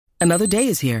Another day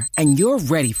is here, and you're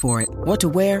ready for it. What to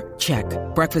wear? Check.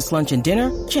 Breakfast, lunch, and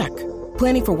dinner? Check.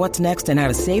 Planning for what's next and how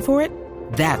to save for it?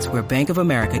 That's where Bank of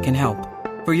America can help.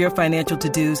 For your financial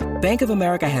to-dos, Bank of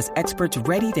America has experts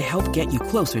ready to help get you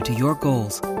closer to your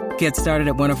goals. Get started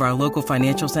at one of our local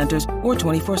financial centers or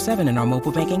 24/7 in our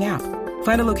mobile banking app.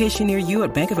 Find a location near you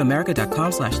at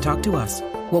bankofamerica.com/talktous.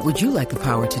 What would you like the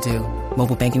power to do?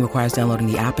 Mobile banking requires downloading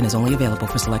the app and is only available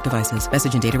for select devices.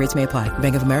 Message and data rates may apply.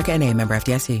 Bank of America N.A., member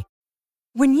FDIC.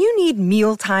 When you need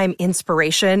mealtime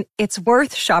inspiration, it's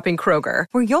worth shopping Kroger,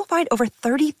 where you'll find over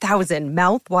 30,000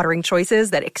 mouth-watering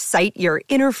choices that excite your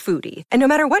inner foodie. And no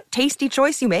matter what tasty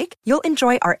choice you make, you'll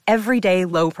enjoy our everyday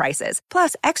low prices,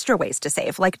 plus extra ways to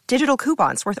save, like digital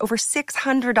coupons worth over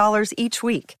 $600 each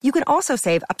week. You can also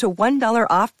save up to $1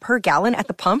 off per gallon at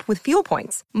the pump with fuel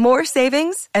points. More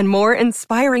savings and more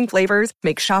inspiring flavors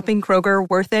make shopping Kroger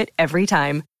worth it every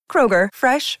time. Kroger,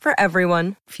 fresh for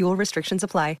everyone. Fuel restrictions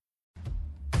apply.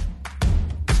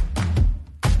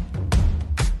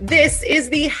 This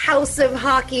is the House of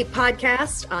Hockey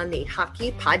podcast on the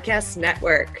Hockey Podcast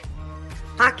Network.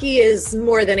 Hockey is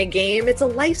more than a game, it's a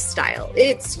lifestyle.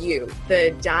 It's you,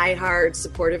 the diehard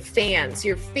supportive fans,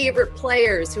 your favorite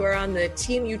players who are on the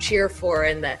team you cheer for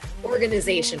and the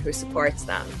organization who supports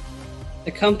them.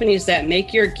 The companies that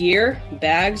make your gear,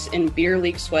 bags, and beer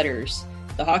league sweaters.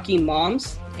 The hockey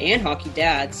moms and hockey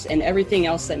dads and everything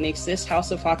else that makes this House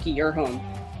of Hockey your home.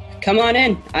 Come on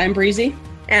in. I'm Breezy.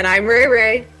 And I'm Ray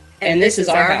Ray. And this is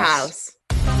our house.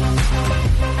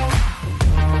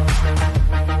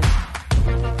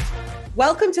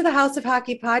 Welcome to the House of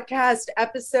Hockey podcast,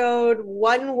 episode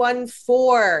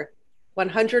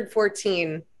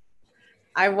 114.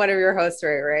 I'm one of your hosts,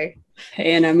 Ray Ray.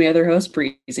 And I'm the other host,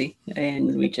 Breezy.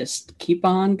 And we just keep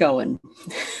on going.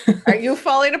 Are you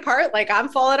falling apart like I'm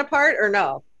falling apart or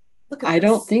no? Look at I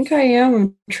don't think I am.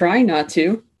 I'm trying not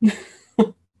to.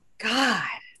 God,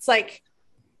 it's like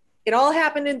it all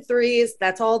happened in threes.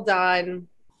 That's all done.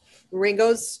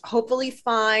 Ringo's hopefully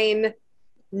fine.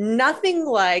 Nothing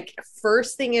like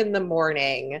first thing in the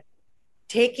morning,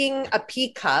 taking a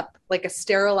pee cup, like a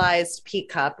sterilized pee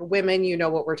cup. Women, you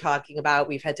know what we're talking about.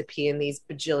 We've had to pee in these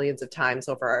bajillions of times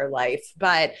over our life.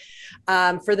 But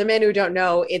for the men who don't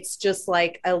know, it's just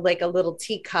like a little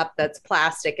teacup that's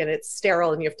plastic and it's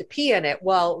sterile and you have to pee in it.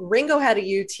 Well, Ringo had a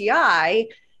UTI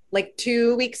like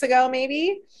 2 weeks ago,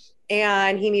 maybe.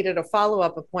 And he needed a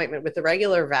follow-up appointment with the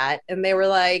regular vet. And they were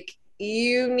like,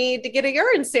 you need to get a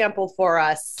urine sample for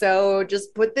us. So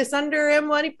just put this under him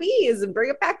when he pees and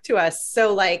bring it back to us.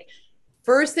 So like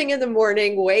first thing in the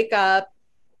morning, wake up,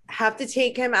 have to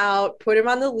take him out, put him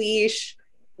on the leash.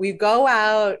 We go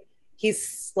out.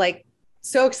 He's like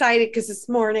so excited because it's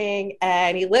morning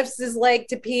and he lifts his leg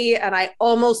to pee. And I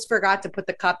almost forgot to put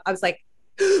the cup. I was like,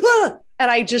 ah!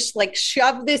 And I just like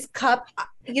shoved this cup,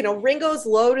 you know, Ringo's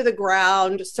low to the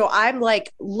ground. So I'm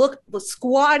like,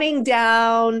 squatting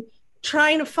down,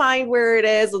 trying to find where it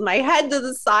is with my head to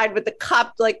the side with the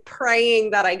cup, like praying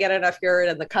that I get enough urine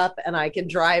in the cup and I can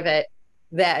drive it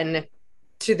then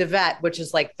to the vet, which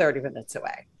is like 30 minutes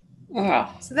away. Oh.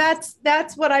 So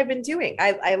that's what I've been doing.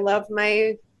 I love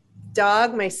my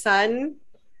dog, my son,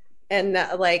 and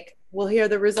like we'll hear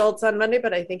the results on Monday,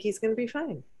 but I think he's going to be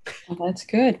fine. Well, that's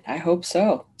good. I hope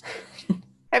so.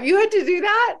 Have you had to do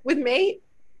that with Mate?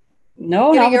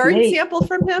 No, get not a urine with Mate. Sample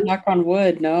from him? Knock on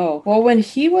wood, no. Well, when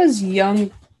he was younger,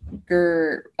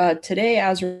 today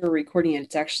as we're recording it,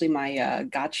 it's actually my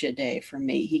gotcha day for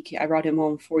Mate. I brought him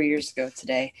home 4 years ago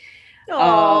today.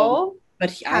 Oh,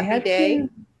 happy day.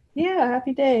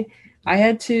 Happy day. I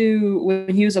had to,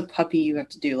 when he was a puppy, you have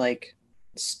to do like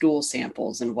stool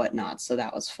samples and whatnot. So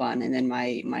that was fun. And then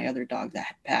my other dog that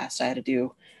had passed, I had to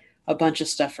do a bunch of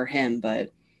stuff for him.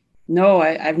 But no,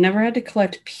 I've never had to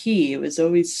collect pee. It was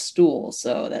always stool.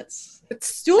 So But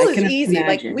stool is easy.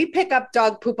 Imagine. Like we pick up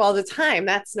dog poop all the time.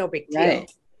 That's no big deal.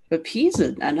 Right. But pee's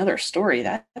another story.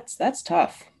 That's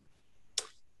tough.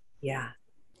 Yeah.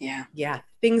 Yeah.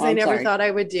 Things I never thought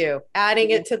I would do. Adding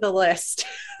it to the list.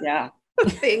 Yeah.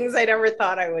 Things I never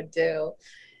thought I would do.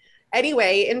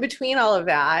 Anyway, in between all of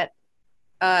that,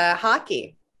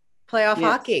 hockey, playoff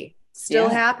hockey, still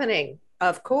happening,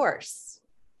 of course.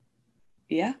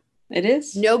 Yeah, it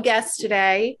is. No guests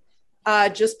today,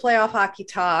 just playoff hockey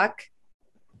talk.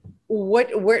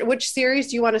 Which series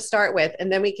do you want to start with?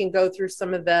 And then we can go through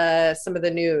some of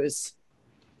the news.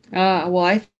 Well,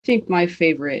 I think my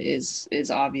favorite is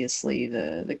obviously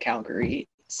the Calgary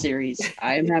series.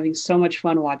 I am having so much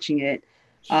fun watching it.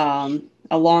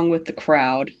 Along with the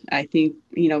crowd. I think,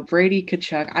 Brady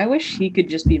Tkachuk, I wish he could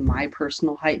just be my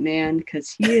personal hype man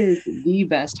because he is the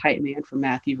best hype man for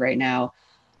Matthew right now.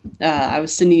 I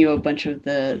was sending you a bunch of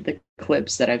the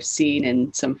clips that I've seen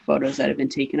and some photos that have been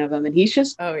taken of him, and he's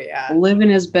just Oh yeah. living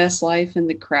his best life in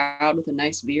the crowd with a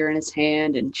nice beer in his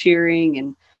hand and cheering.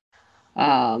 And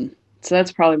so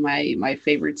that's probably my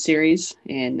favorite series.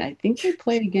 And I think they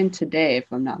play again today, if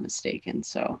I'm not mistaken.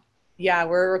 So Yeah,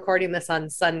 we're recording this on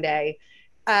Sunday.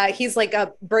 He's like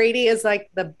Brady is like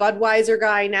the Budweiser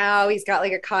guy now. He's got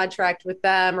like a contract with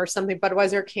them or something,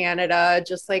 Budweiser Canada,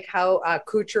 just like how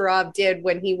Kucherov did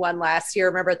when he won last year.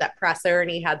 Remember at that presser and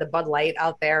he had the Bud Light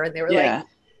out there and they were like, yeah,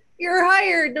 you're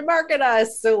hired to market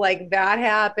us. So like that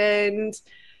happened.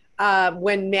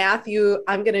 When Matthew,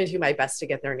 I'm going to do my best to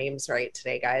get their names right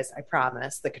today, guys. I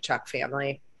promise. The Kachuk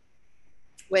family.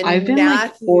 I've When been like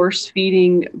Matthew, force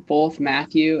feeding both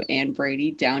Matthew and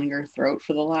Brady down your throat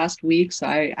for the last week. So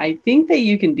I think that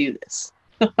you can do this.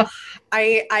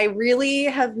 I really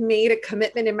have made a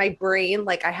commitment in my brain.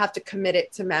 Like I have to commit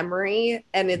it to memory.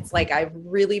 And it's like I've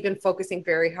really been focusing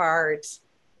very hard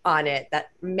on it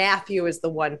that Matthew is the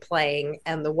one playing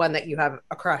and the one that you have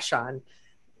a crush on.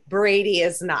 Brady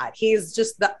is not. He's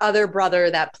just the other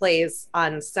brother that plays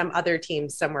on some other team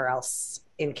somewhere else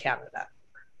in Canada.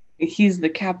 He's the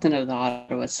captain of the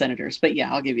Ottawa Senators, but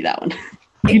yeah, I'll give you that one.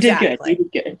 You Exactly.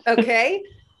 did good. Okay.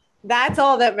 That's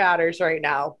all that matters right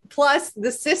now. Plus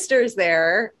the sisters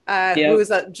there,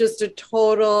 who's just a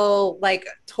total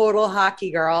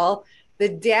hockey girl. The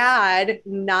dad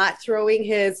not throwing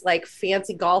his like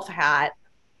fancy golf hat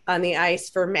on the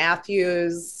ice for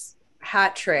Matthew's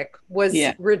hat trick was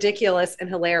ridiculous and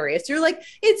hilarious. You're like,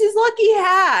 it's his lucky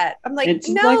hat. I'm like, it's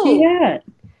no, lucky hat.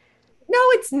 No,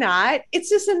 it's not. It's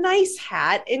just a nice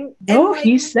hat. And like,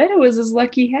 he said it was his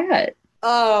lucky hat.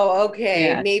 Oh, okay.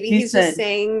 Yeah, Maybe he's just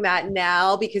saying that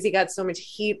now because he got so much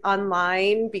heat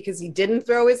online because he didn't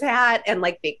throw his hat and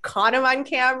like they caught him on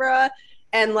camera.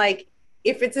 And like,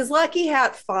 if it's his lucky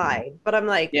hat, fine. But I'm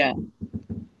like, yeah,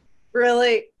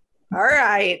 really? All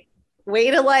right.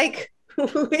 Way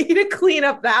to clean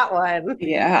up that one.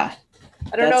 Yeah.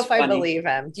 I don't know if I believe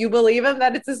him. Do you believe him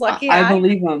that it's his lucky hat? I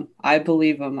believe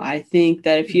him. I think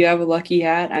that if you have a lucky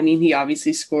hat, I mean, he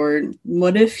obviously scored.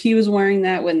 What if he was wearing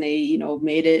that when they,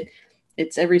 made it?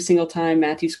 It's every single time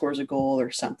Matthew scores a goal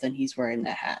or something, he's wearing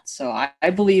that hat. So I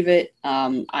believe it.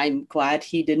 I'm glad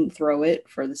he didn't throw it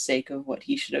for the sake of what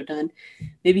he should have done.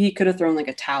 Maybe he could have thrown like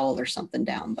a towel or something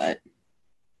down, but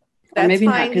or maybe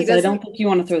not, because I don't think you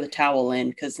want to throw the towel in,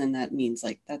 because then that means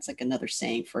like that's like another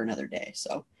saying for another day.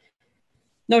 So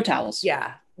no towels.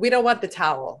 Yeah, we don't want the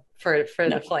towel for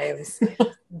the Flames.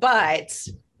 But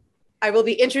I will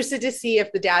be interested to see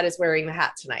if the dad is wearing the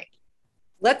hat tonight.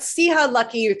 Let's see how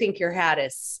lucky you think your hat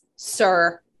is,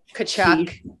 Sir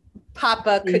Kachuk,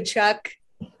 Papa Kachuk.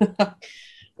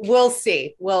 We'll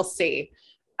see.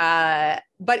 But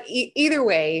either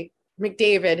way,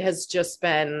 McDavid has just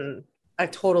been a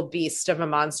total beast of a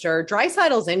monster.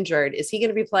 Draisaitl's injured. Is he going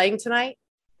to be playing tonight?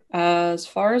 As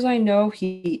far as I know,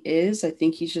 he is. I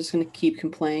think he's just going to keep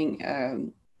complaining.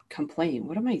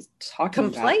 What am I talking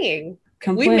about? Complaining.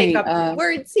 We make up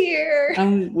words here.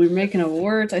 We're making up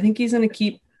words. I think he's going to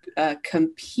keep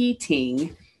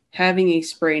competing, having a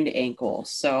sprained ankle.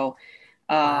 So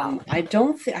I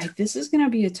don't think this is going to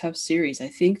be a tough series. I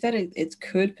think that it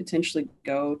could potentially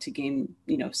go to game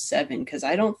 7, because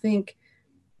I don't think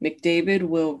McDavid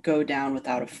will go down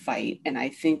without a fight, and I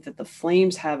think that the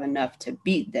Flames have enough to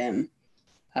beat them.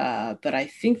 But I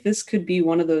think this could be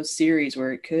one of those series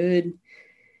where it could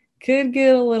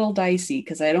get a little dicey,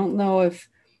 because I don't know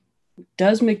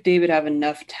does McDavid have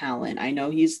enough talent? I know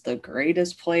he's the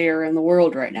greatest player in the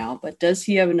world right now, but does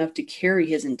he have enough to carry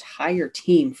his entire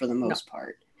team for the most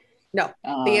part? No.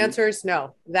 The answer is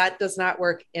no. That does not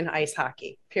work in ice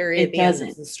hockey. Period. It doesn't.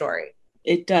 End of the story.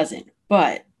 It doesn't.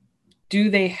 But do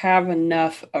they have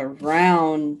enough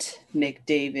around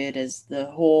McDavid as the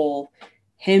whole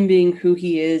him being who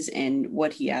he is and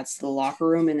what he adds to the locker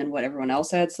room, and then what everyone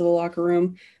else adds to the locker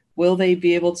room? Will they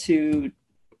be able to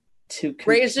compete?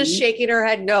 Ray is just shaking her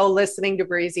head no, listening to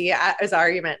Breezy as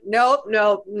argument. Nope.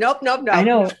 I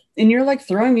know. And you're like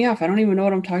throwing me off. I don't even know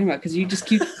what I'm talking about, because you just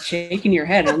keep shaking your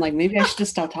head. And I'm like, maybe I should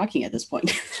just stop talking at this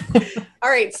point. All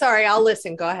right. Sorry. I'll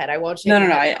listen. Go ahead. I won't shake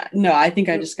No. I think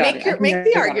I just got it. Make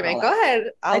the argument. Go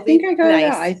ahead. I think I got it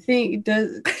out. I think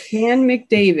can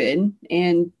McDavid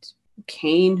and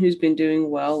Kane, who's been doing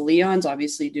well, Leon's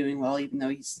obviously doing well, even though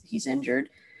he's injured.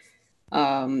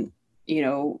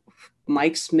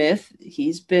 Mike Smith,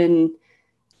 he's been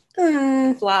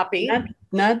floppy,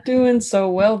 not doing so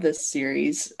well this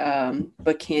series.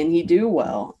 But can he do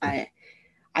well? I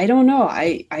don't know.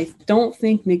 I don't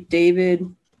think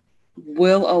McDavid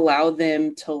will allow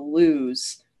them to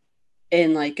lose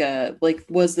And like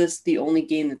was this the only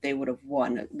game that they would have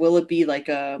won? Will it be like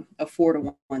a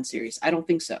 4-1 series? I don't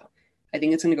think so. I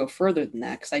think it's going to go further than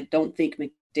that because I don't think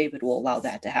McDavid will allow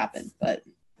that to happen. But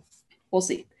we'll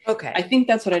see. Okay. I think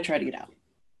that's what I try to get out.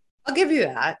 I'll give you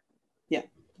that. Yeah.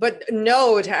 But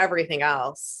no to everything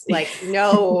else. Like,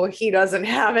 no, he doesn't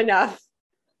have enough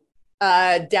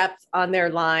depth on their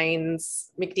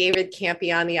lines. McDavid can't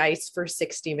be on the ice for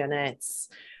 60 minutes.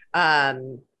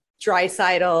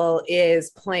 Draisaitl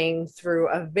is playing through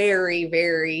a very,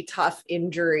 very tough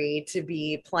injury to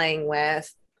be playing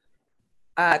with.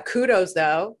 Kudos,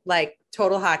 though, like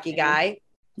total hockey guy.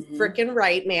 Mm-hmm. Freaking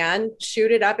right, man.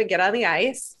 Shoot it up and get on the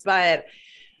ice. But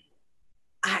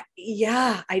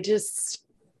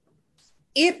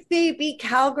if they beat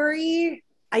Calgary,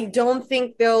 I don't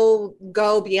think they'll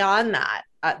go beyond that.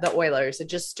 The Oilers. I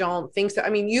just don't think so.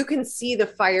 I mean, you can see the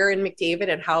fire in McDavid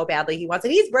and how badly he wants it.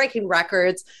 He's breaking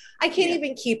records. I can't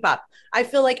even keep up. I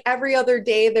feel like every other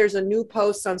day there's a new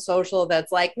post on social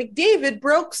that's like, McDavid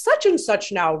broke such and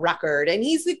such now record and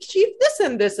he's achieved this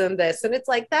and this and this. And it's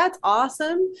like, that's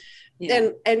awesome. Yeah.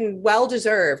 And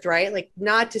well-deserved, right? Like,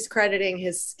 not discrediting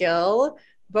his skill,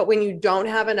 but when you don't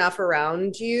have enough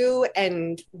around you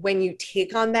and when you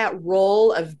take on that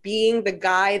role of being the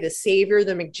guy, the savior,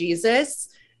 the McJesus,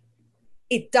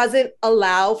 it doesn't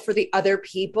allow for the other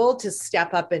people to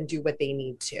step up and do what they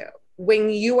need to. When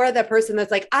you are the person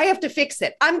that's like, I have to fix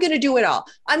it. I'm going to do it all.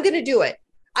 I'm going to do it.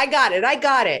 I got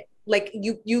it. Like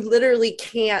you literally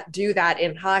can't do that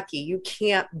in hockey. You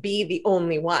can't be the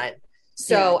only one.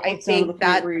 So I think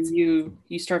that where you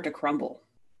start to crumble.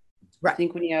 Right. I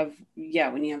think when you have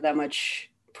that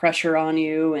much pressure on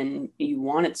you and you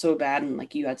want it so bad and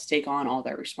like you had to take on all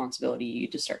that responsibility, you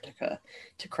just start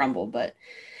to crumble. But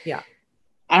yeah,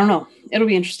 I don't know. It'll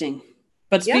be interesting.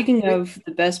 But speaking of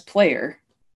the best player,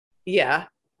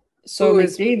 so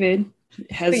McDavid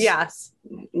has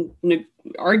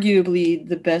arguably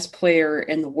the best player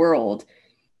in the world,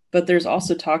 but there's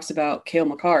also talks about Cale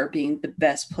Makar being the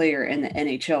best player in the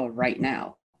NHL right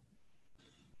now.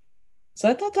 So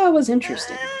I thought that was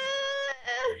interesting.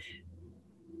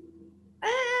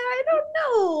 I don't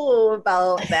know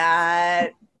about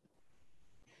that.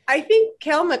 I think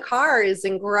Cale Makar is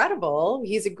incredible.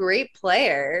 He's a great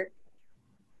player.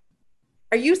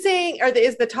 Are you saying,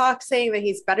 is the talk saying that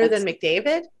he's better than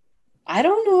McDavid? I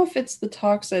don't know if it's the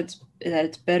talks that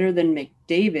it's better than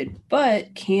McDavid,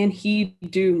 but can he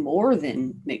do more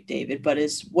than McDavid? But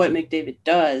is what McDavid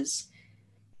does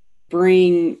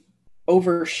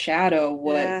overshadow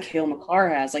what Cale Makar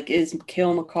has? Like, is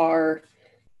Cale Makar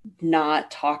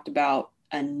not talked about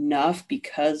enough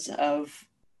because of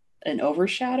an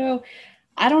overshadow?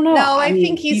 I don't know. No, I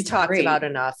think he's talked about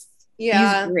enough.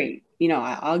 Yeah, he's great. You know,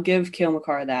 I'll give Cale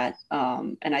Makar that.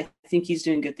 And I think he's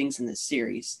doing good things in this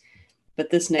series. But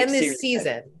this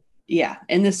season.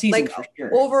 In this season, like, for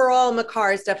sure. Overall,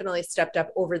 Makar has definitely stepped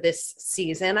up over this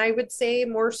season, I would say,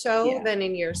 more so than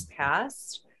in years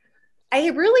past. I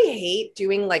really hate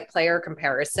doing like player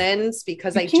comparisons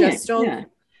because I just don't.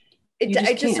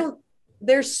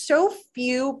 There's so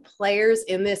few players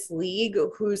in this league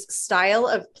whose style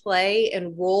of play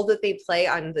and role that they play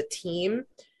on the team,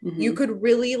 you could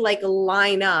really like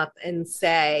line up and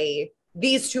say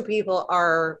these two people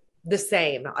are the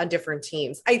same on different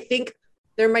teams. I think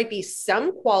there might be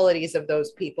some qualities of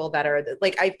those people that are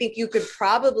like, I think you could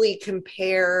probably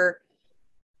compare.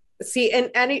 See,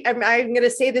 and I'm going to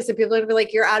say this and people are going to be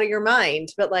like, you're out of your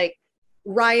mind. But like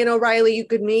Ryan O'Reilly, you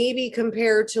could maybe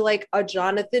compare to like a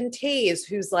Jonathan Toews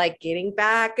who's like getting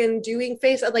back and doing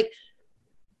face like,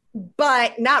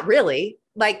 but not really.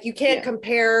 Like you can't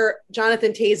compare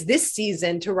Jonathan Toews this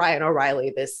season to Ryan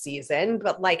O'Reilly this season,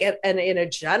 but like in a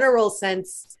general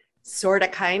sense, sort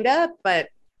of, kind of. But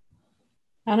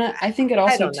I think it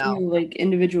also too, like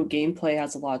individual gameplay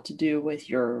has a lot to do with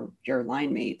your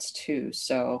line mates too.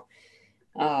 So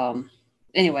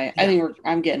anyway, I think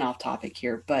I'm getting off topic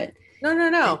here, but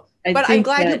no. But I'm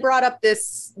glad you brought up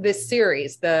this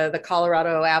series, the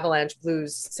Colorado Avalanche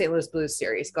St. Louis Blues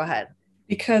series. Go ahead.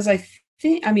 Because I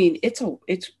mean, it's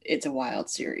a wild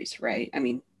series, right? I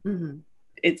mean,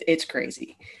 it's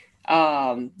crazy.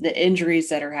 The injuries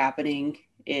that are happening,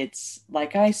 it's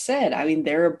like I said, I mean,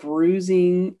 they're a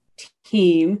bruising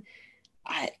team.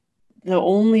 The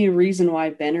only reason why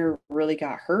Benner really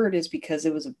got hurt is because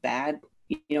it was a bad,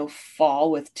 fall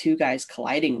with two guys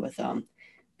colliding with them.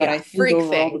 But I think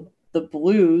overall the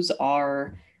Blues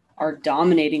are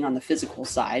dominating on the physical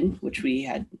side, which we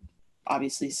had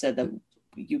obviously said that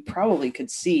you probably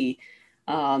could see.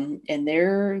 And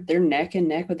they're neck and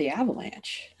neck with the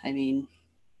Avalanche. I mean,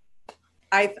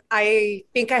 I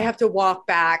think I have to walk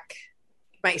back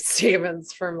my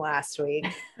statements from last week.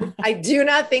 I do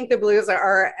not think the Blues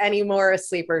are any more a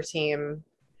sleeper team.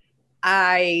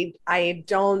 I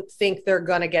don't think they're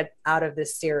going to get out of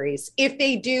this series. If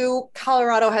they do,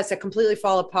 Colorado has to completely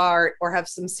fall apart or have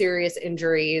some serious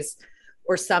injuries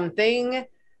or something.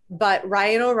 But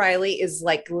Ryan O'Reilly is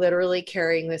like literally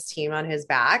carrying this team on his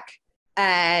back.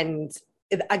 And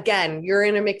again, you're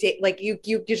in a McDavid, like you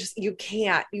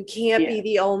can't be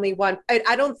the only one.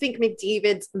 I don't think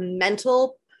McDavid's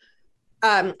mental,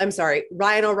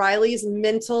 Ryan O'Reilly's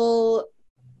mental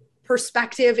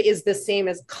perspective is the same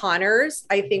as Connor's.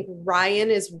 I think Ryan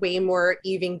is way more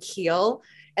even keel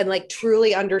and like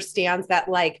truly understands that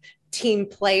like team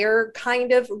player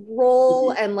kind of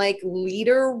role and like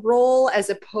leader role, as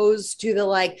opposed to the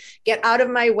like, get out of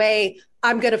my way,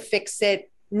 I'm going to fix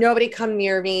it, nobody come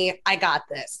near me, I got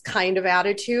this kind of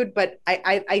attitude. But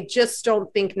I just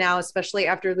don't think now, especially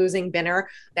after losing Binner,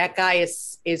 that guy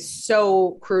is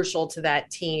so crucial to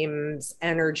that team's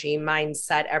energy,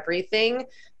 mindset, everything,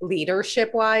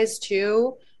 leadership wise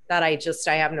too, that I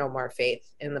have no more faith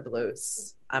in the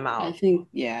Blues. I'm out. I think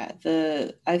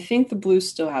the Blues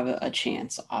still have a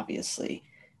chance, obviously,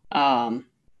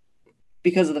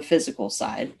 because of the physical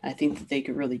side. I think that they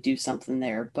could really do something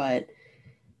there, but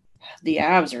the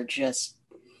Avs are just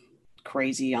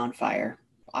crazy on fire.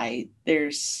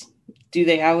 Do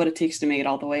they have what it takes to make it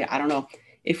all the way? I don't know.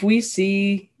 If we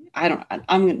see, I'm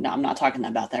not talking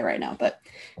about that right now, but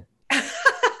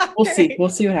we'll see. We'll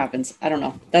see what happens. I don't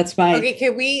know. That's my. Okay.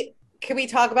 Can we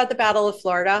talk about the Battle of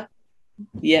Florida?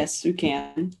 Yes, we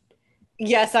can.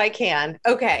 Yes, I can.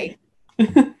 Okay.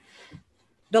 The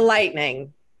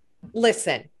Lightning.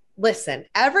 Listen.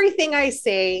 Everything I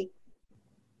say,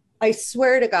 I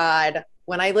swear to God,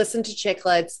 when I listen to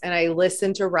Chicklets and I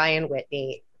listen to Ryan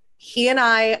Whitney, he and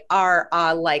I are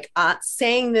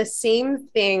saying the same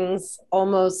things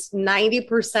almost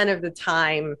 90% of the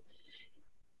time.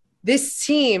 This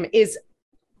team is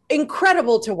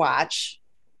incredible to watch.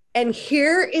 And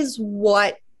here is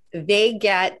what they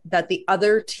get that the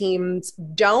other teams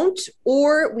don't,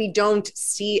 or we don't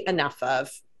see enough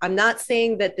of. I'm not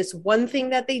saying that this one thing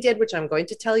that they did, which I'm going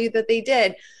to tell you that they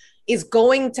did, is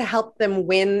going to help them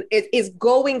win. It is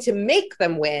going to make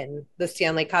them win the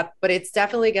Stanley Cup, but it's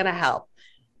definitely going to help.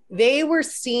 They were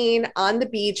seen on the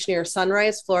beach near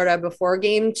Sunrise, Florida before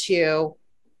game 2,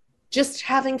 just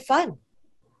having fun.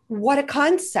 What a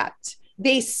concept.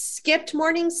 They skipped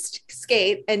morning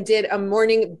skate and did a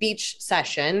morning beach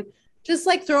session, just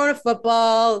like throwing a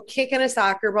football, kicking a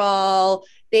soccer ball.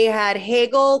 They had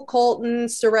Hagel, Colton,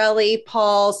 Sorelli,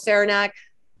 Paul, Saranac,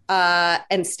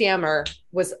 and Stammer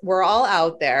were all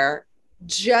out there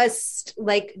just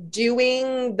like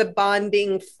doing the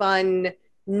bonding fun,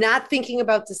 not thinking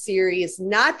about the series,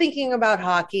 not thinking about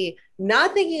hockey,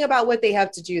 not thinking about what they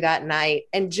have to do that night,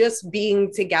 and just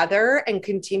being together and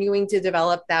continuing to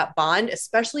develop that bond,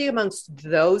 especially amongst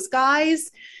those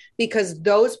guys, because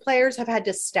those players have had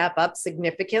to step up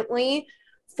significantly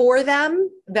for them.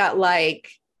 That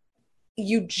like,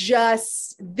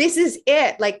 this is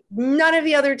it. Like none of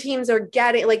the other teams are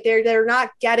getting, like they're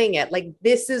not getting it. Like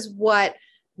this is what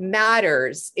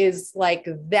matters, is like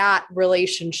that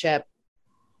relationship,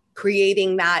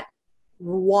 creating that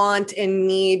want and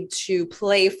need to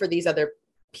play for these other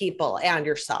people and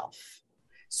yourself.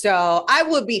 So I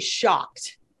would be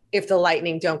shocked if the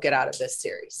Lightning don't get out of this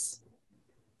series.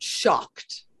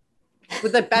 Shocked.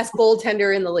 With the best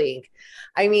goaltender in the league.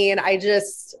 I mean, I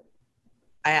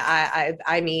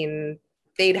mean,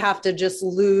 they'd have to just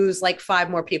lose like 5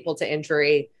 more people to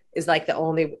injury is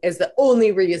the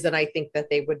only reason I think that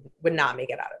they would not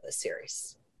make it out of this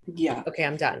series. Yeah. Okay,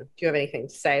 I'm done. Do you have anything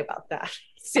to say about that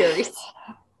series?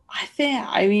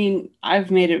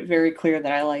 I've made it very clear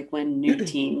that I like when new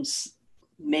teams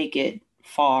make it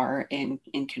far and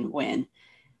can win.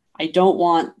 I don't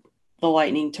want the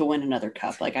Lightning to win another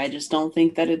cup. Like, I just don't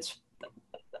think that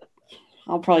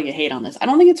I'll probably get hate on this. I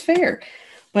don't think it's fair,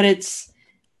 but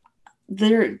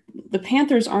the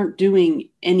Panthers aren't doing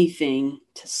anything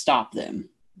to stop them.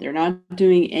 They're not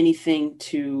doing anything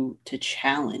to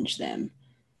challenge them.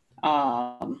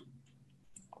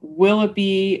 Will it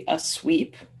be a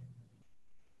sweep?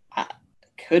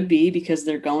 Could be, because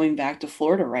they're going back to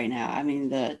Florida right now. I mean,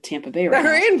 the Tampa Bay right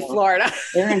now. They're in Florida.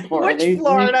 They're in Florida. Which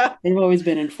Florida? They've always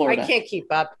been in Florida. I can't keep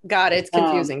up. God, it's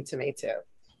confusing to me too.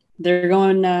 They're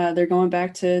going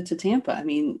back to Tampa. I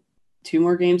mean, 2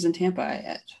 more games in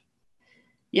Tampa.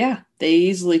 Yeah, they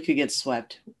easily could get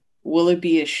swept. Will it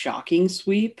be a shocking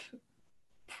sweep?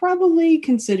 Probably,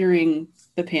 considering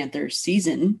the Panthers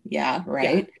season. Yeah,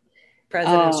 right. Yeah.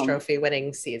 President's Trophy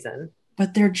winning season.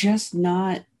 But they're just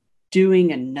not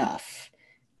doing enough.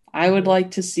 I would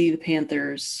like to see the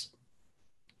Panthers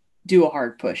do a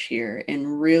hard push here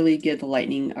and really give the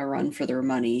Lightning a run for their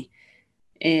money.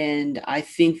 And I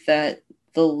think that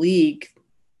the league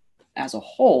as a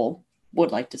whole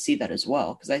would like to see that as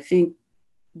well, because I think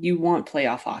you want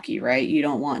playoff hockey, right? You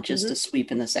don't want just a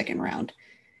sweep in the second round,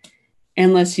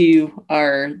 unless you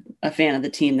are a fan of the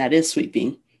team that is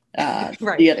sweeping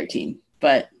the other team.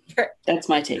 But that's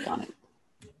my take on it.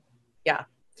 Yeah.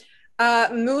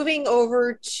 Moving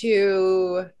over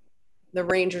to the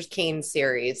Rangers Canes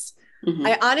series.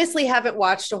 I honestly haven't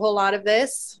watched a whole lot of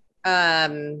this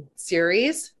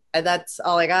series. That's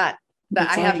all I got.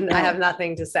 I have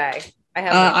nothing to say.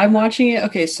 I'm watching it.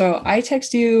 Okay, so I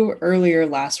texted you earlier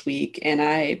last week, and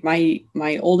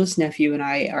my oldest nephew and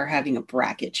I are having a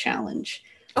bracket challenge.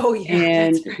 Oh yeah,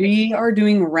 and we are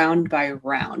doing round by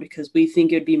round because we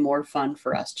think it'd be more fun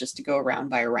for us just to go round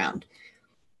by round.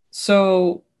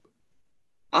 So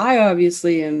I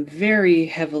obviously am very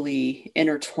heavily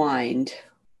intertwined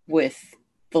with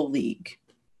the league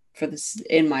for this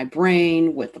in my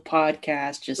brain, with the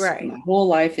podcast, just my whole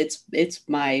life. It's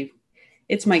my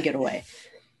getaway.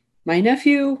 My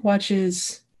nephew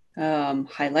watches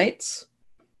highlights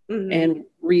and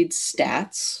reads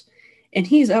stats, and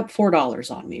he's up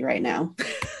 $4 on me right now.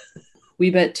 We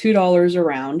bet $2 a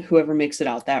round, whoever makes it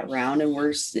out that round,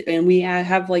 and we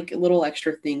have like little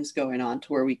extra things going on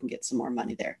to where we can get some more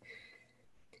money there.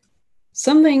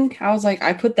 Something I was like,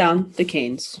 I put down the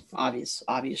Canes,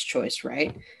 obvious choice,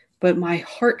 right? But my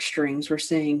heartstrings were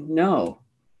saying no.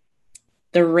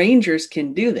 The Rangers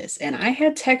can do this. And I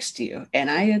had texted you and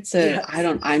I had said,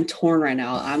 I'm torn right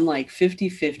now. I'm like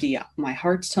 50-50. My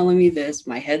heart's telling me this.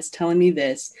 My head's telling me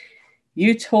this.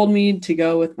 You told me to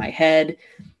go with my head.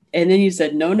 And then you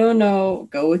said, no,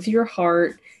 go with your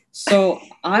heart. So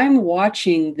I'm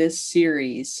watching this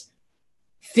series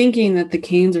thinking that the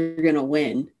Canes are going to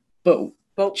win, but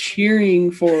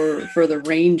cheering for the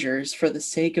Rangers for the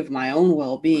sake of my own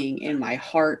well-being and my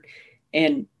heart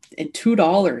and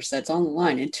 $2 that's on the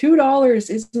line. And $2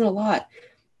 isn't a lot.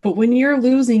 But when you're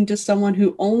losing to someone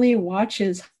who only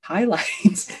watches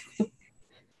highlights,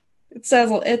 it's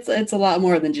a lot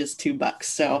more than just $2.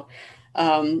 So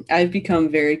I've become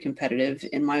very competitive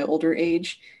in my older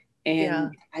age.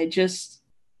 And I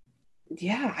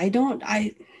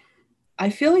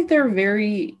feel like they're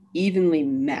very evenly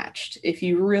matched if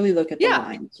you really look at the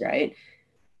lines, right?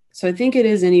 So I think it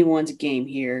is anyone's game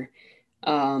here.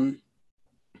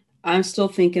 I'm still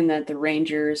thinking that the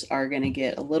Rangers are going to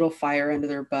get a little fire under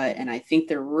their butt, and I think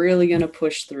they're really going to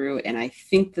push through, and I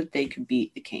think that they could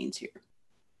beat the Canes here.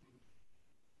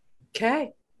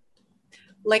 Okay.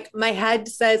 Like my head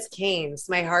says Canes,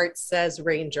 my heart says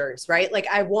Rangers, right? Like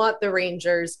I want the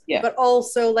Rangers, but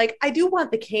also like I do want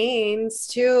the Canes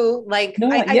too. Like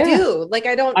I do. Like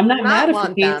I'm not mad if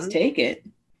the Canes take it.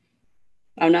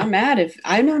 I'm not mad if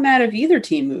either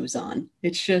team moves on.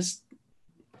 It's just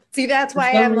that's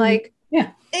why I'm like,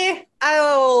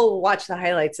 I'll watch the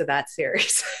highlights of that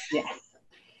series. Yeah.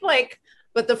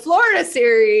 But the Florida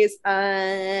series,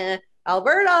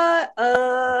 Alberta,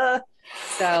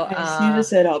 so you just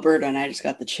said Alberta and I just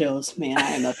got the chills. Man, I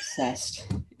am obsessed.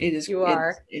 It is. You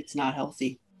are. It's not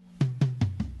healthy.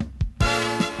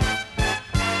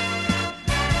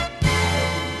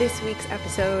 This week's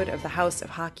episode of the House of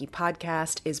Hockey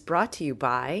podcast is brought to you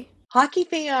by Hockey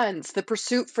fans. The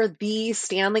pursuit for the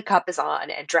Stanley Cup is on,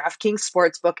 and DraftKings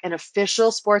Sportsbook, an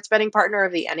official sports betting partner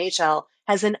of the NHL,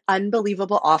 has an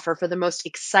unbelievable offer for the most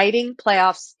exciting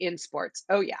playoffs in sports.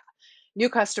 Oh yeah. New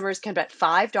customers can bet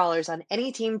 $5 on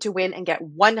any team to win and get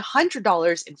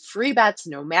 $100 in free bets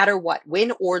no matter what,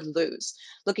 win or lose.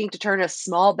 Looking to turn a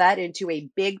small bet into a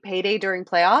big payday during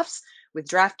playoffs? With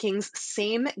DraftKings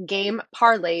same game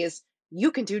parlays,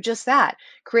 you can do just that.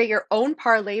 Create your own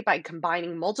parlay by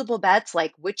combining multiple bets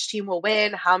like which team will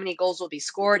win, how many goals will be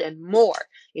scored, and more.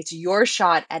 It's your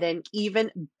shot at an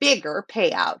even bigger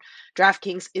payout.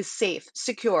 DraftKings is safe,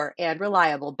 secure, and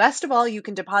reliable. Best of all, you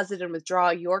can deposit and withdraw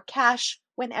your cash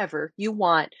whenever you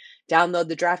want. Download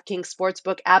the DraftKings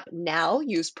Sportsbook app now.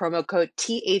 Use promo code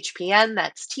THPN.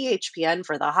 That's THPN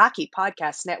for the Hockey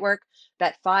Podcast Network.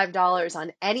 Bet $5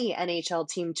 on any NHL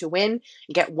team to win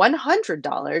and get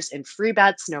 $100 in free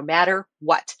bets no matter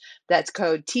what. That's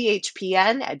code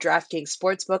THPN at DraftKings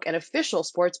Sportsbook, an official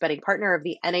sports betting partner of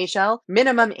the NHL.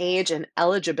 Minimum age and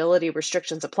eligibility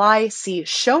restrictions apply. See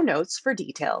show notes for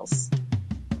details.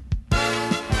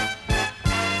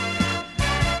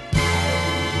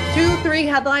 2-3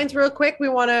 headlines real quick we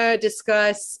want to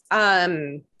discuss.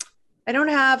 I don't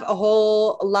have a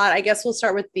whole lot. I guess we'll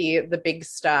start with the big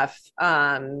stuff.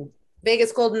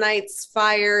 Vegas Golden Knights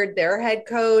fired their head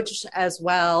coach as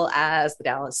well as the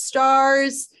Dallas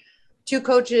Stars. 2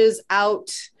 coaches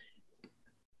out.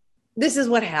 This is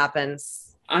what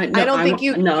happens. No.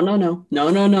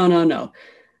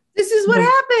 This is what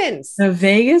happens. The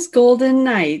Vegas Golden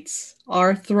Knights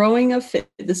are throwing a fit.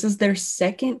 This is their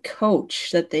second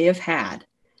coach that they have had.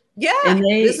 Yeah,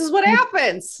 this is what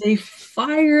happens. They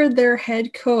fired their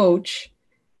head coach,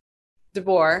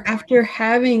 DeBoer, after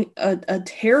having a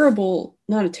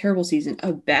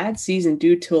bad season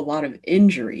due to a lot of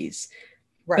injuries.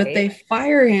 Right. But they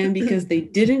fire him because they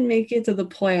didn't make it to the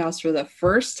playoffs for the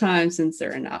first time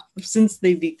since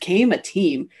they became a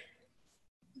team.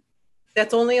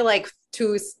 That's only like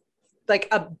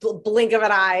a blink of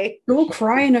an eye. Go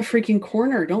cry in a freaking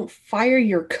corner. Don't fire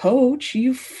your coach.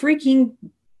 You freaking...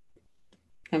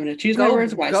 I'm going to choose my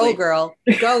words wisely. Go, girl.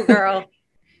 Go, girl.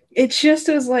 It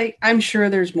was like, I'm sure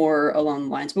there's more along the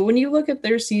lines, but when you look at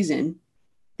their season,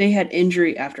 they had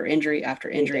injury after injury after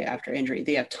injury after injury.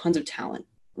 They have tons of talent,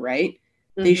 right?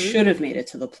 Mm-hmm. They should have made it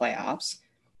to the playoffs.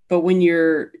 But when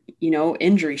you're,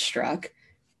 injury struck,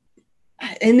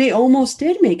 and they almost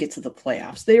did make it to the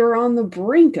playoffs. They were on the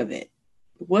brink of it.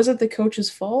 Was it the coach's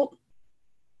fault?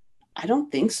 I don't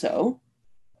think so.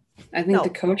 I think the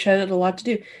coach had a lot to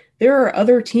do. There are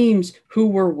other teams who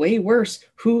were way worse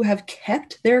who have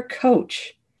kept their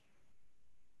coach.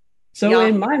 So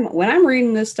when I'm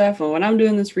reading this stuff and when I'm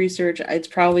doing this research, it's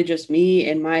probably just me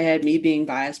in my head, me being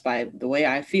biased by the way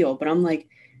I feel. But I'm like,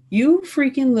 you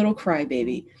freaking little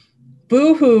crybaby.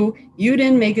 Boo-hoo, you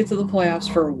didn't make it to the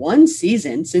playoffs for one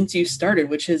season since you started,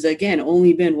 which has, again,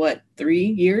 only been,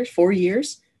 4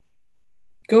 years?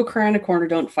 Go cry in a corner.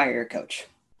 Don't fire your coach.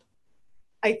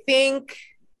 I think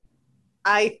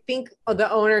the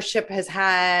ownership has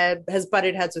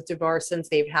butted heads with DeBoer since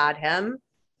they've had him.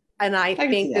 And I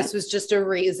think this was just a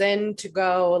reason to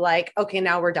go like, okay,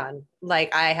 now we're done.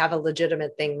 Like, I have a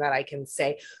legitimate thing that I can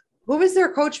say. Who was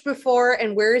their coach before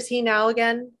and where is he now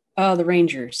again? The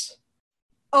Rangers.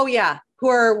 Oh, yeah. Who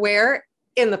are where?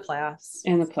 In the playoffs.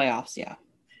 In the playoffs, yeah.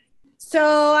 So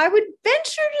I would venture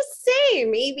to say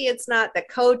maybe it's not the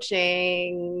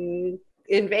coaching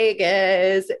in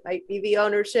Vegas. It might be the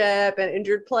ownership and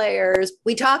injured players.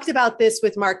 We talked about this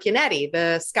with Mark Yannetti,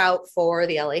 the scout for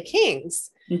the LA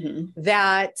Kings,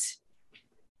 that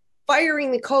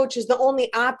firing the coach is the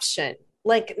only option.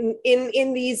 Like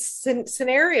in these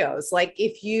scenarios, like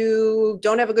if you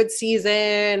don't have a good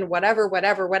season, whatever,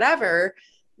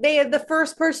 the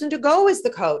first person to go is the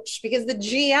coach because the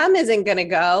GM isn't going to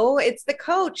go. It's the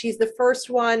coach. He's the first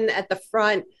one at the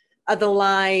front of the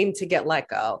line to get let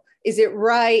go. Is it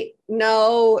right?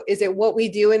 No. Is it what we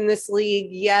do in this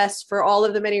league? Yes. For all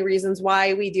of the many reasons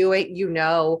why we do it,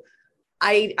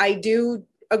 I do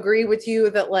agree with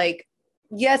you that like,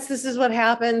 yes, this is what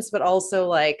happens, but also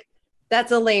like,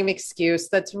 that's a lame excuse.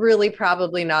 That's really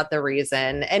probably not the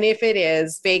reason. And if it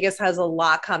is, Vegas has a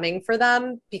lot coming for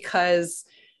them because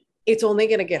it's only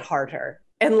going to get harder.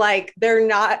 And like, they're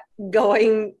not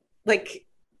going like,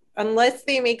 unless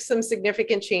they make some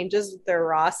significant changes with their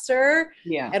roster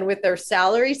and with their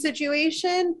salary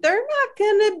situation, they're not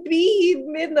going to be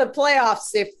in the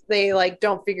playoffs if they like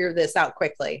don't figure this out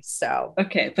quickly. So,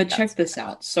 okay, but check this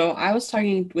out. So I was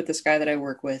talking with this guy that I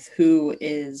work with who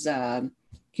is,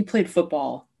 he played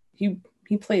football. He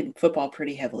played football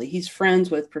pretty heavily. He's friends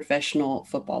with professional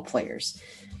football players.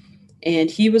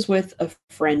 And he was with a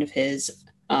friend of his.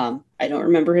 I don't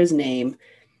remember his name,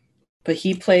 but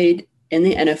he played in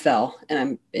the NFL.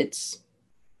 And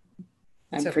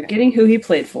I'm forgetting who he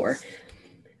played for.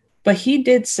 But he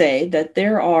did say that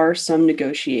there are some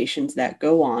negotiations that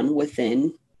go on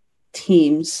within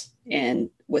teams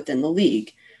and within the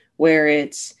league where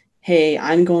it's, hey,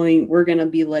 we're going to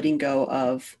be letting go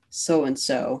of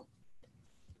so-and-so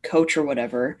coach or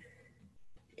whatever.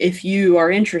 If you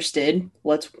are interested,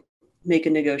 let's make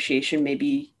a negotiation.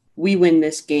 Maybe we win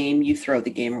this game, you throw the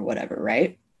game or whatever,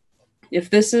 right? If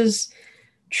this is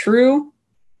true,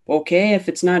 okay. If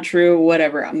it's not true,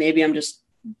 whatever. Maybe I'm just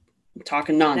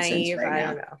talking nonsense naive, right now.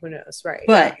 I don't know. Who knows, right?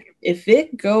 But if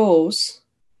it goes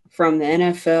from the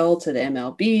NFL to the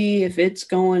MLB, if it's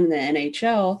going to the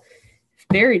NHL,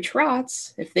 Barry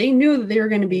Trotz, if they knew that they were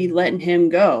going to be letting him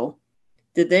go,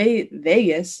 did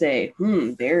Vegas say,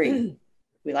 Barry,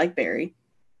 we like Barry.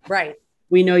 Right.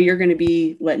 We know you're going to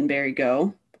be letting Barry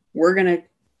go. We're going to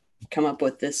come up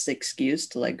with this excuse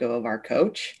to let go of our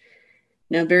coach.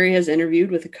 Now, Barry has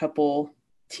interviewed with a couple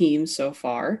teams so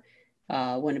far.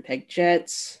 Winnipeg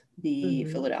Jets, the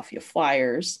Philadelphia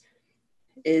Flyers.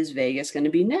 Is Vegas going to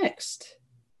be next?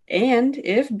 And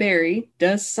if Barry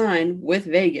does sign with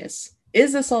Vegas,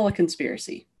 is this all a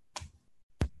conspiracy?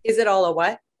 Is it all a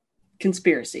what?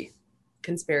 Conspiracy.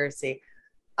 Conspiracy.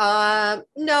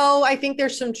 No, I think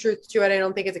there's some truth to it. I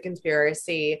don't think it's a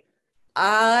conspiracy.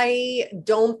 I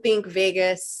don't think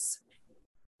Vegas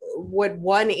would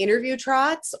interview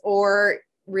Trotz or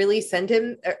really send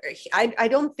him. I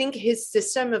don't think his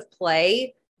system of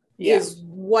play is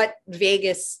what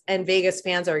Vegas and Vegas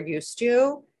fans are used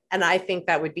to. And I think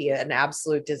that would be an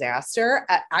absolute disaster.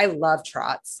 I love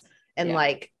Trotz and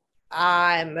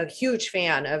I'm a huge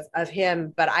fan of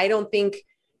him, but I don't think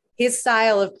his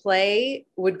style of play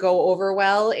would go over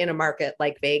well in a market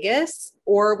like Vegas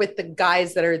or with the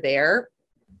guys that are there.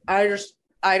 I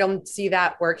don't see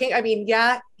that working. I mean,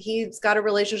 yeah, he's got a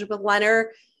relationship with Leonard,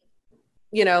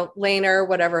 Laner,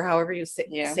 whatever, however you say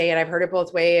it. I've heard it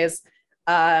both ways.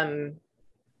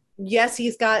 Yes,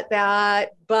 he's got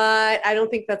that, but I don't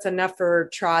think that's enough for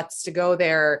Trotz to go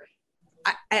there.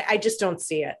 I just don't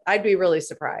see it. I'd be really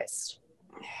surprised.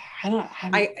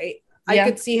 I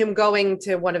could see him going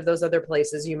to one of those other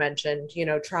places you mentioned,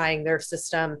 trying their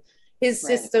system, his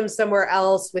system somewhere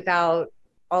else without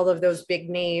all of those big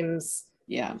names.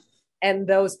 Yeah. And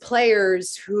those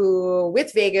players who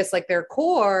with Vegas, like their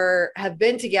core, have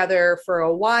been together for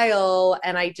a while.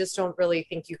 And I just don't really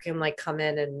think you can come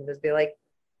in and just be like,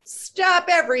 stop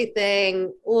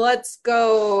everything. Let's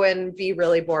go and be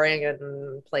really boring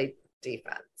and play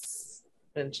defense.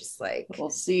 And just we'll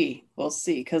see.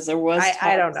 Because there was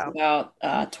I don't know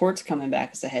about Torts coming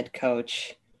back as a head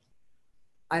coach.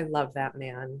 I love that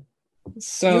man.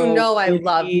 So I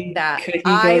love that.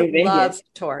 I love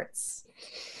Torts.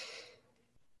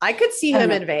 I could see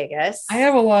him in Vegas. I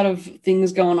have a lot of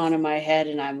things going on in my head,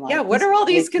 and I'm like, what are all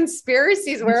these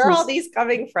conspiracies? Where are all these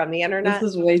coming from? The internet?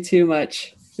 This is way too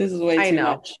much. I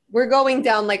know. We're going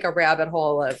down like a rabbit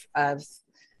hole of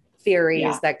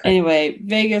theories that could... Anyway,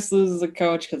 Vegas loses a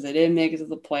coach because they didn't make it to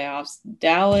the playoffs.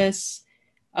 Dallas.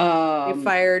 You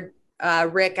fired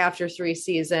Rick after 3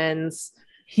 seasons.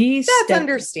 That's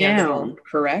understandable. Down,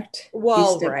 correct?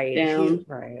 Well, right.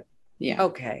 Right. Yeah.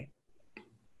 Okay.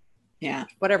 Yeah.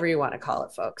 Whatever you want to call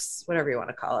it, folks. Whatever you want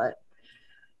to call it.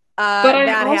 But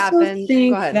that I also happened.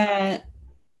 think Go ahead. that,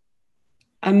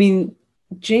 I mean,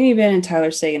 Jamie Benn and Tyler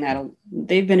Seguin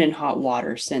they've been in hot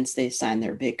water since they signed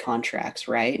their big contracts,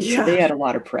 right? Yeah. So they had a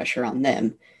lot of pressure on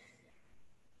them.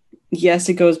 Yes,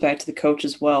 it goes back to the coach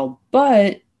as well,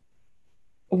 but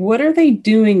what are they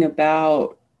doing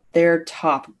about their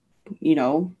top,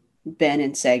 Ben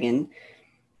and Seguin?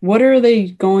 What are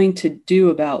they going to do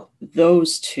about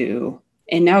those two?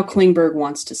 And now Klingberg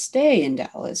wants to stay in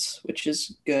Dallas, which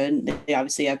is good. They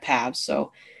obviously have Pavs.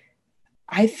 So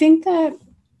I think that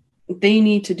they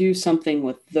need to do something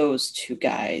with those two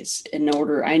guys in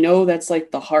order. I know that's like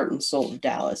the heart and soul of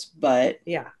Dallas, but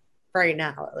yeah, right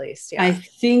now at least. Yeah. I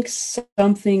think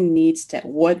something needs to,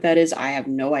 what that is, I have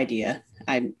no idea.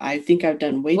 I think I've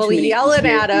done way too many yell it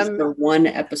at him for one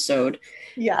episode.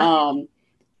 Yeah.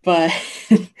 But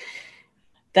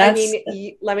that's...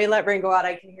 let me let Ringo out.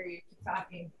 I can hear you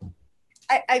talking.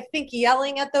 I think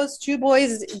yelling at those two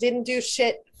boys didn't do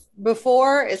shit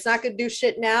before. It's not going to do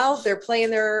shit now. They're playing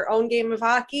their own game of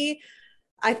hockey.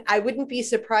 I wouldn't be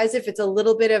surprised if it's a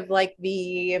little bit of like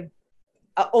the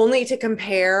only to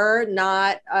compare,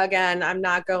 not again, I'm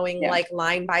not going like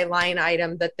line by line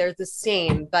item that they're the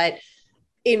same, but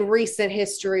in recent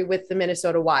history with the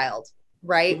Minnesota Wild.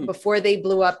 Right? Mm-hmm. Before they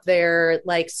blew up their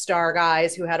like star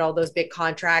guys who had all those big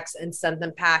contracts and sent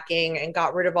them packing and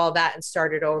got rid of all that and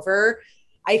started over.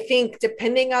 I think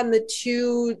depending on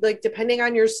depending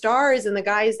on your stars and the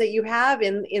guys that you have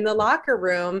in the locker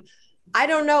room, I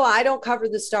don't know. I don't cover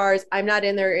the stars. I'm not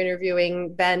in there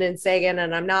interviewing Ben and Seguin,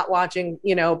 and I'm not watching,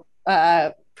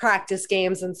 practice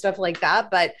games and stuff like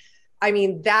that. But I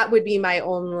mean, that would be my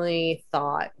only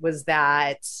thought, was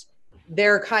that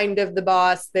they're kind of the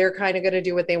boss. They're kind of going to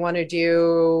do what they want to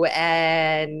do.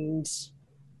 And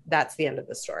that's the end of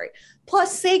the story.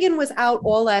 Plus, Seguin was out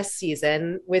all last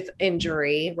season with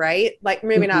injury, right? Like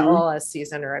maybe not all last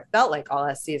season, or it felt like all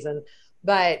last season.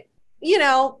 But,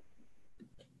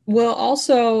 well,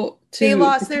 also they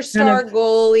lost their star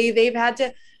goalie. They've had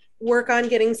to work on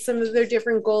getting some of their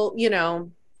different goal,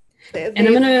 And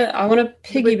I want to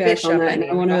piggyback on that. And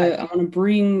I want to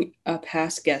bring a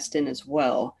past guest in as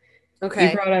well.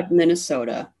 Okay. You brought up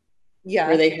Minnesota. Yeah.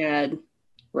 Where they had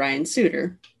Ryan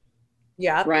Suter.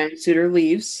 Yeah. Ryan Suter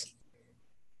leaves.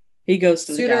 He goes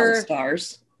to the Dallas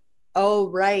Stars. Oh,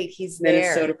 right. He's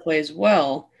Minnesota there. plays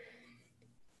well.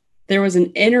 There was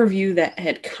an interview that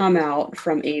had come out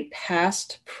from a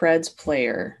past Preds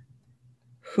player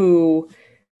who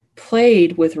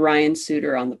played with Ryan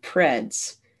Suter on the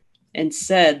Preds and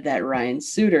said that Ryan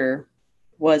Suter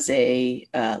was a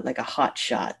like a hot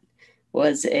shot,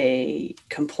 was a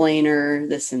complainer,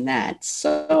 this and that.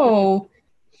 So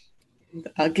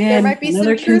again, there might be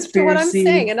another some truth to what I'm conspiracy.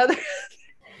 saying.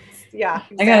 Yeah,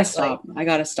 exactly. I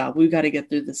gotta stop. We've got to get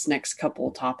through this next couple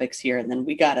of topics here, and then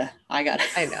I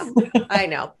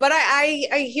know. But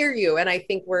I hear you, and I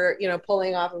think we're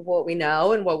pulling off of what we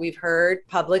know and what we've heard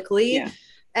publicly. Yeah.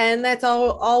 And that's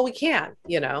all we can,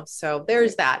 So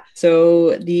there's that.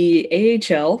 So the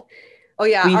AHL. Oh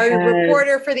yeah, our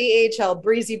reporter for the AHL,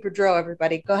 Breezy Boudreau,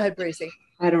 everybody. Go ahead, Breezy.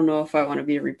 I don't know if I want to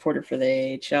be a reporter for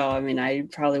the AHL. I mean, I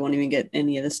probably won't even get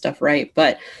any of this stuff right.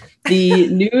 But the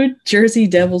New Jersey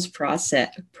Devils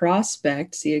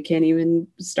prospect, see, I can't even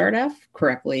start off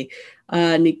correctly.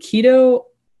 Nikita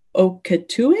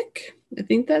Okatuik, I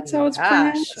think that's how it's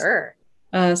pronounced. Sure.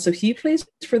 So he plays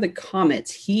for the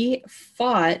Comets. He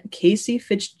fought Casey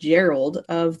Fitzgerald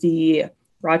of the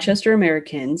Rochester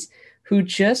Americans, who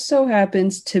just so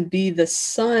happens to be the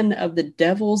son of the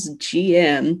Devils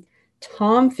GM,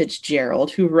 Tom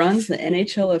Fitzgerald, who runs the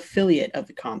NHL affiliate of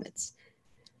the Comets.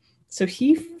 So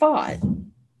he fought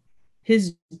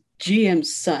his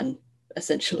GM's son,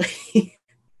 essentially.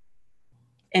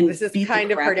 And this is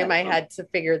kind of hurting my head to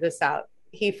figure this out.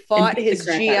 He fought his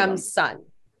GM's son.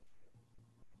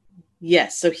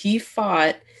 Yes, so he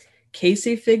fought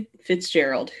Casey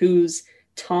Fitzgerald, who's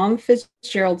Tom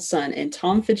Fitzgerald's son, and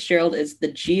Tom Fitzgerald is the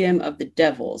GM of the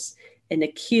Devils. And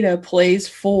Nikita plays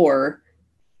for,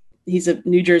 he's a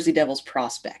New Jersey Devils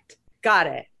prospect. Got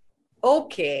it.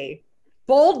 Okay.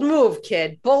 Bold move,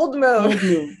 kid. Bold move. Bold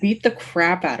move. Beat the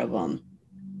crap out of him.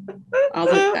 I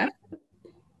was like,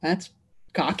 that's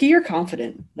cocky or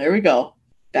confident. There we go.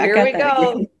 Here we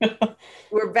go.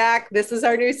 We're back. This is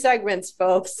our new segments,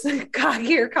 folks.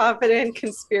 Cocky or confident,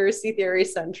 Conspiracy Theory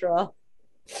Central.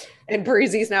 And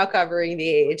Breezy's now covering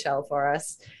the AHL for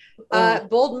us.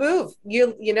 Bold move.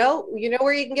 You know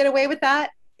where you can get away with that?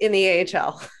 In the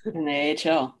AHL. In the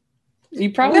AHL. You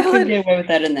probably could get away with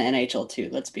that in the NHL too,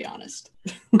 let's be honest.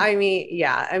 I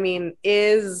mean,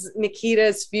 is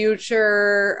Nikita's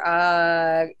future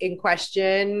in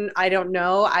question? I don't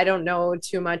know. I don't know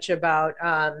too much about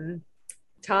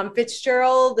Tom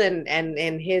Fitzgerald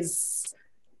and his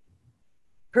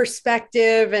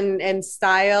perspective and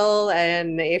style,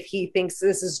 and if he thinks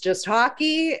this is just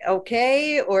hockey,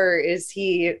 okay, or is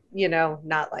he,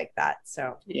 not like that?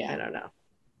 So yeah, I don't know.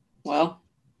 Well,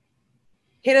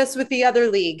 hit us with the other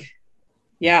league.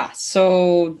 Yeah,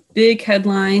 so big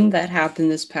headline that happened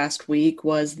this past week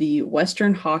was the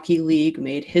Western Hockey League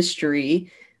made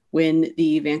history when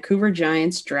the Vancouver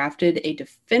Giants drafted a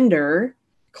defender,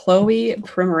 Chloe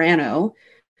Primerano,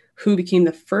 who became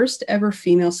the first ever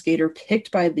female skater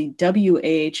picked by the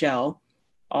WAHL,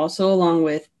 also along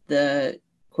with the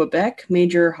Quebec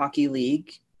Major Hockey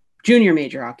League,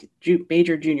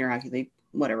 Major Junior Hockey League,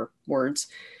 whatever words,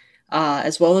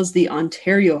 as well as the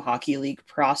Ontario Hockey League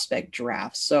prospect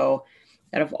draft. So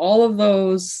out of all of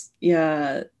those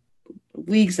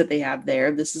leagues that they have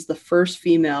there, this is the first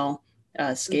female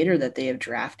skater that they have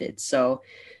drafted. So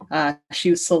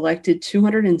she was selected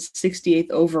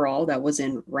 268th overall. That was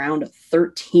in round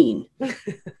 13.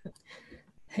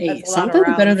 Hey, something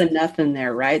better than nothing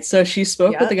there, right? So she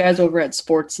spoke with the guys over at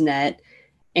Sportsnet,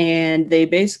 and they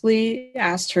basically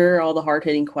asked her all the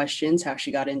hard-hitting questions, how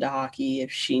she got into hockey,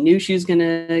 if she knew she was going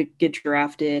to get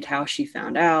drafted, how she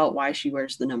found out, why she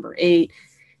wears the number 8,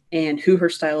 and who her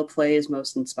style of play is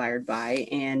most inspired by.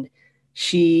 And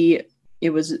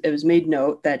it was made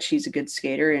note that she's a good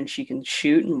skater and she can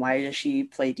shoot, and why does she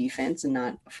play defense and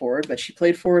not forward? But she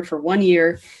played forward for 1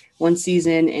 year, 1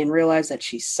 season, and realized that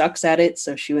she sucks at it,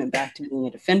 so she went back to being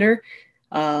a defender.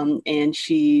 And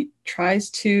she tries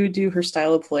to do her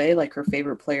style of play like her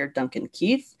favorite player, Duncan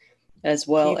Keith, as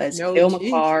well as Cale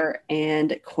Makar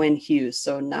and Quinn Hughes.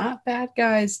 So not bad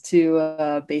guys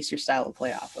to base your style of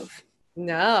play off of.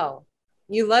 No,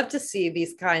 you love to see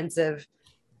these kinds of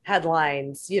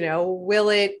headlines.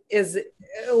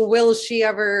 Will she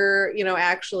ever,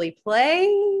 actually play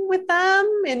with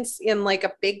them in like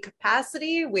a big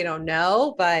capacity? We don't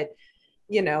know, but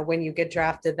when you get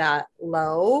drafted that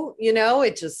low,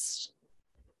 it just,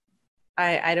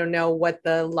 I don't know what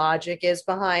the logic is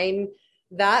behind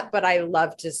that, but I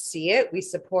love to see it. We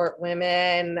support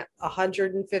women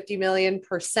 150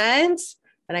 million%.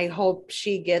 And I hope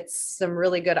she gets some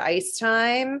really good ice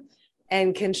time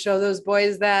and can show those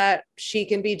boys that she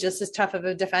can be just as tough of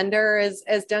a defender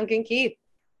as Duncan Keith.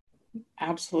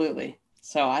 Absolutely.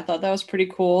 So I thought that was pretty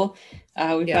cool.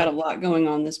 We've had a lot going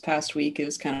on this past week. It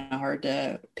was kind of hard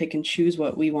to pick and choose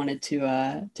what we wanted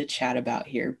to chat about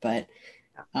here, but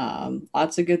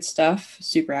lots of good stuff.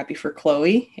 Super happy for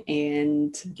Chloe.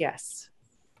 And yes,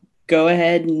 go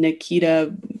ahead,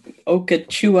 Nikita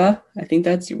Okachua. I think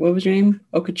that's, what was your name?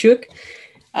 Okachuk.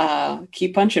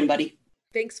 Keep punching, buddy.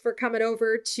 Thanks for coming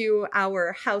over to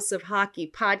our House of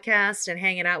Hockey podcast and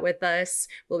hanging out with us.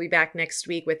 We'll be back next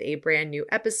week with a brand new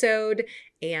episode.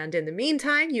 And in the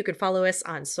meantime, you can follow us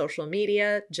on social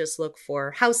media. Just look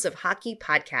for House of Hockey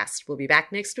podcast. We'll be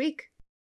back next week.